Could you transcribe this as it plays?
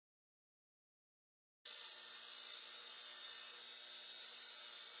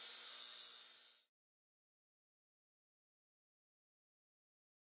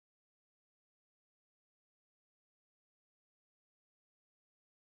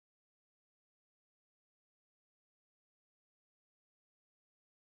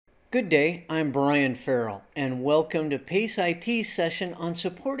Good day, I'm Brian Ferrill, and welcome to PaceIT's session on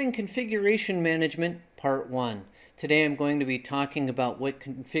Supporting Configuration Management, Part 1. Today I'm going to be talking about what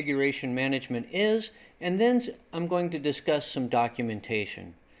configuration management is, and then I'm going to discuss some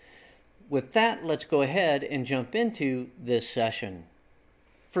documentation. With that, let's go ahead and jump into this session.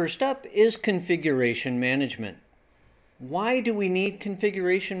 First up is configuration management. Why do we need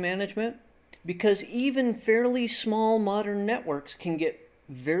configuration management? Because even fairly small modern networks can get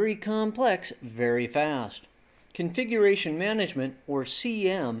very complex very fast. Configuration management, or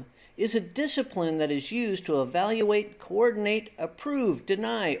CM, is a discipline that is used to evaluate, coordinate, approve,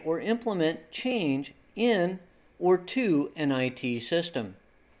 deny, or implement change in or to an IT system.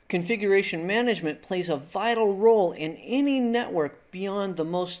 Configuration management plays a vital role in any network beyond the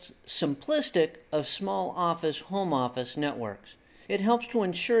most simplistic of small office, home office networks. It helps to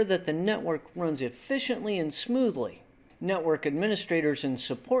ensure that the network runs efficiently and smoothly. Network administrators and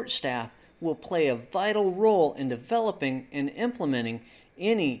support staff will play a vital role in developing and implementing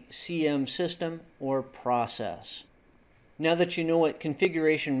any CM system or process. Now that you know what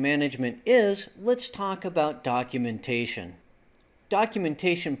configuration management is, let's talk about documentation.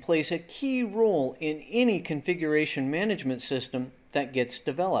 Documentation plays a key role in any configuration management system that gets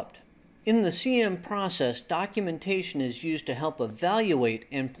developed. In the CM process, documentation is used to help evaluate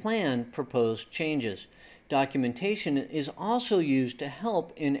and plan proposed changes. Documentation is also used to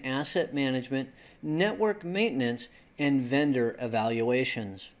help in asset management, network maintenance, and vendor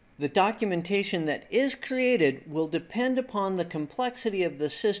evaluations. The documentation that is created will depend upon the complexity of the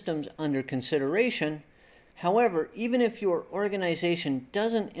systems under consideration. However, even if your organization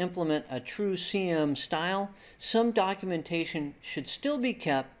doesn't implement a true CM style, some documentation should still be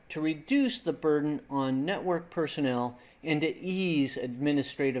kept to reduce the burden on network personnel and to ease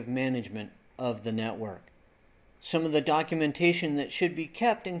administrative management of the network. Some of the documentation that should be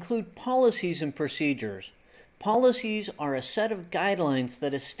kept include policies and procedures. Policies are a set of guidelines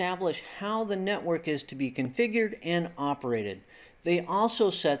that establish how the network is to be configured and operated. They also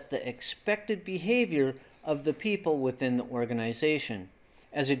set the expected behavior of the people within the organization.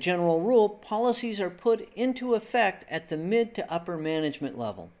 As a general rule, policies are put into effect at the mid to upper management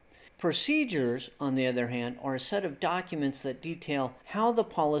level. Procedures, on the other hand, are a set of documents that detail how the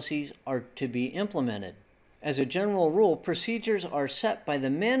policies are to be implemented. As a general rule, procedures are set by the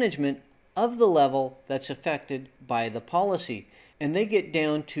management of the level that's affected by the policy, and they get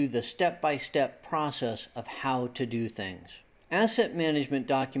down to the step-by-step process of how to do things. Asset management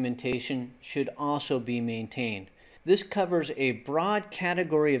documentation should also be maintained. This covers a broad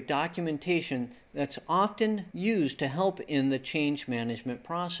category of documentation that's often used to help in the change management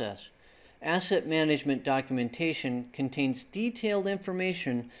process. Asset management documentation contains detailed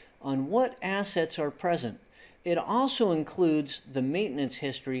information on what assets are present. It also includes the maintenance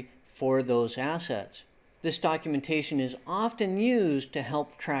history for those assets. This documentation is often used to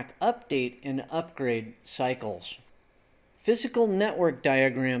help track update and upgrade cycles. Physical network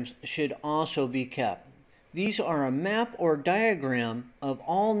diagrams should also be kept. These are a map or diagram of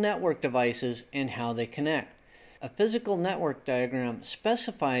all network devices and how they connect. A physical network diagram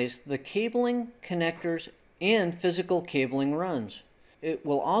specifies the cabling, connectors, and physical cabling runs. It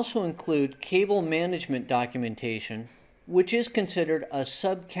will also include cable management documentation, which is considered a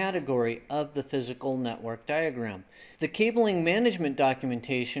subcategory of the physical network diagram. The cabling management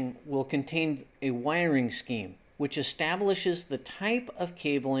documentation will contain a wiring scheme, which establishes the type of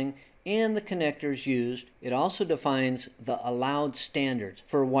cabling and the connectors used. It also defines the allowed standards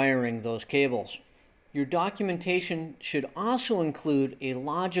for wiring those cables. Your documentation should also include a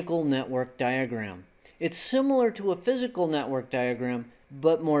logical network diagram. It's similar to a physical network diagram,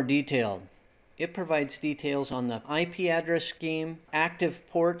 but more detailed. It provides details on the IP address scheme, active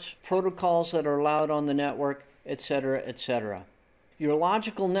ports, protocols that are allowed on the network, etc., etc. Your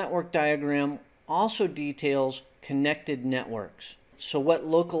logical network diagram also details connected networks. So what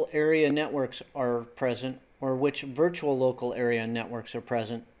local area networks are present, or which virtual local area networks are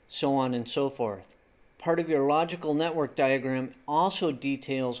present, so on and so forth. Part of your logical network diagram also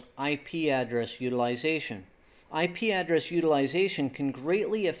details IP address utilization. IP address utilization can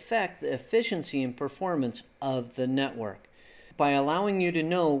greatly affect the efficiency and performance of the network by allowing you to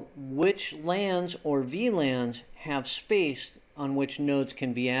know which LANs or VLANs have space on which nodes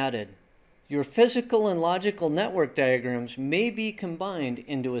can be added. Your physical and logical network diagrams may be combined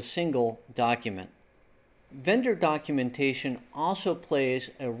into a single document. Vendor documentation also plays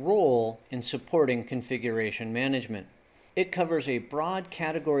a role in supporting configuration management. It covers a broad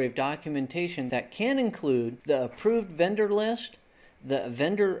category of documentation that can include the approved vendor list, the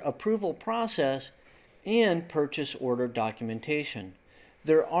vendor approval process, and purchase order documentation.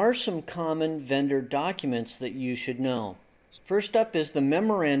 There are some common vendor documents that you should know. First up is the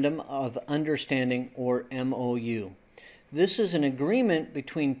Memorandum of Understanding, or MOU. This is an agreement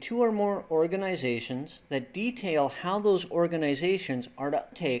between two or more organizations that detail how those organizations are to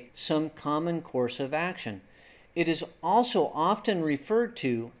take some common course of action. It is also often referred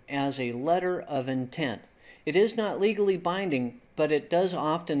to as a letter of intent. It is not legally binding, but it does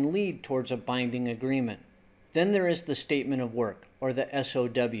often lead towards a binding agreement. Then there is the Statement of Work, or the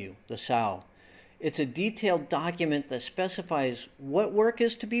SOW, the SOW. It's a detailed document that specifies what work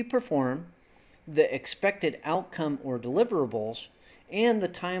is to be performed, the expected outcome or deliverables, and the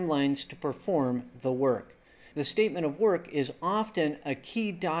timelines to perform the work. The Statement of Work is often a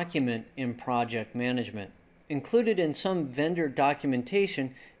key document in project management. Included in some vendor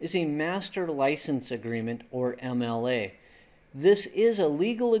documentation is a Master License Agreement, or MLA. This is a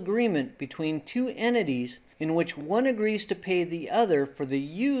legal agreement between two entities in which one agrees to pay the other for the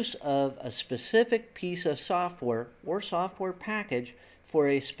use of a specific piece of software or software package for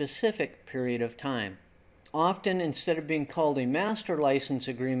a specific period of time. Often, instead of being called a master license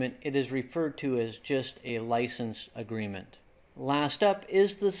agreement, it is referred to as just a license agreement. Last up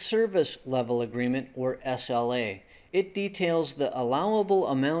is the Service Level Agreement, or SLA. It details the allowable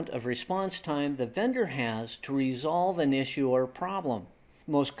amount of response time the vendor has to resolve an issue or problem.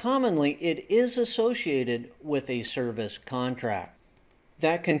 Most commonly, it is associated with a service contract.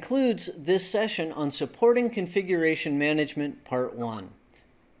 That concludes this session on Supporting Configuration Management Part 1.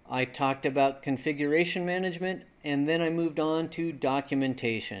 I talked about configuration management, and then I moved on to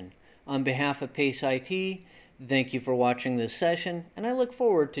documentation. On behalf of PaceIT, thank you for watching this session, and I look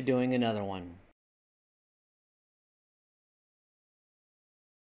forward to doing another one.